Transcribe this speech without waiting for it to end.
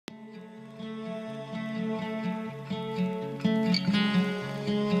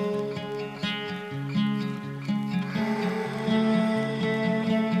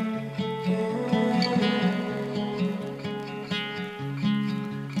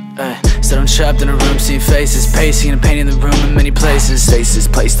Said I'm trapped in a room, seeing faces, pacing and painting the room in many places. Faces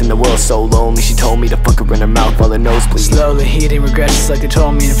placed in the world so lonely. She told me to fuck her in her mouth while her nose bleeds. Slowly heating regrets just like they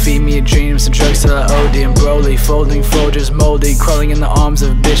told me, and feed me a dream, some drugs till I OD. And Broly, folding Folgers, moldy, crawling in the arms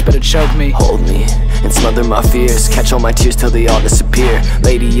of a bitch, better choke me. Hold me and smother my fears, catch all my tears till they all disappear.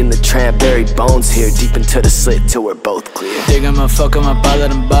 Lady in the tramp, buried bones here, deep into the slit till we're both clear. Dig on my fuck on my body,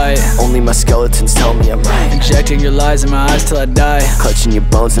 let him bite. Only my skeletons tell me I'm right. Injecting your lies in my eyes till I die. Clutching your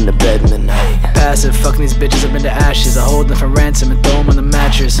bones in the bed in the night. Passive, fucking these bitches up into ashes. I hold them for ransom and throw them on the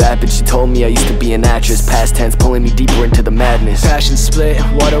mattress. That bitch, she told me I used to be an actress. Past tense, pulling me deeper into the madness. Passion split,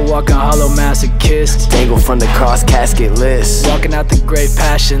 water walking, hollow masochist. Dangle from the cross, casket list. Walking out the great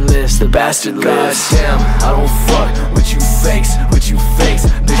passion list, the bastard list. Goddamn, I don't fuck with you fakes, bitch,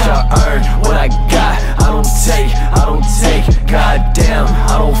 I earn what I got. I don't take, goddamn,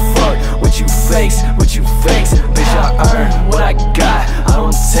 I don't fuck with you fakes, bitch, I earn what I got. I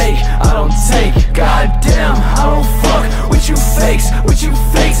don't take, goddamn, I don't fuck with you fakes,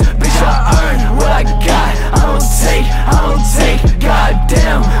 bitch, I earn what I got. I don't take,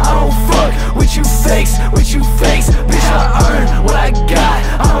 goddamn, I don't fuck with you fakes, bitch, I earn what I got.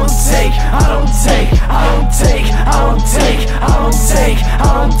 I don't take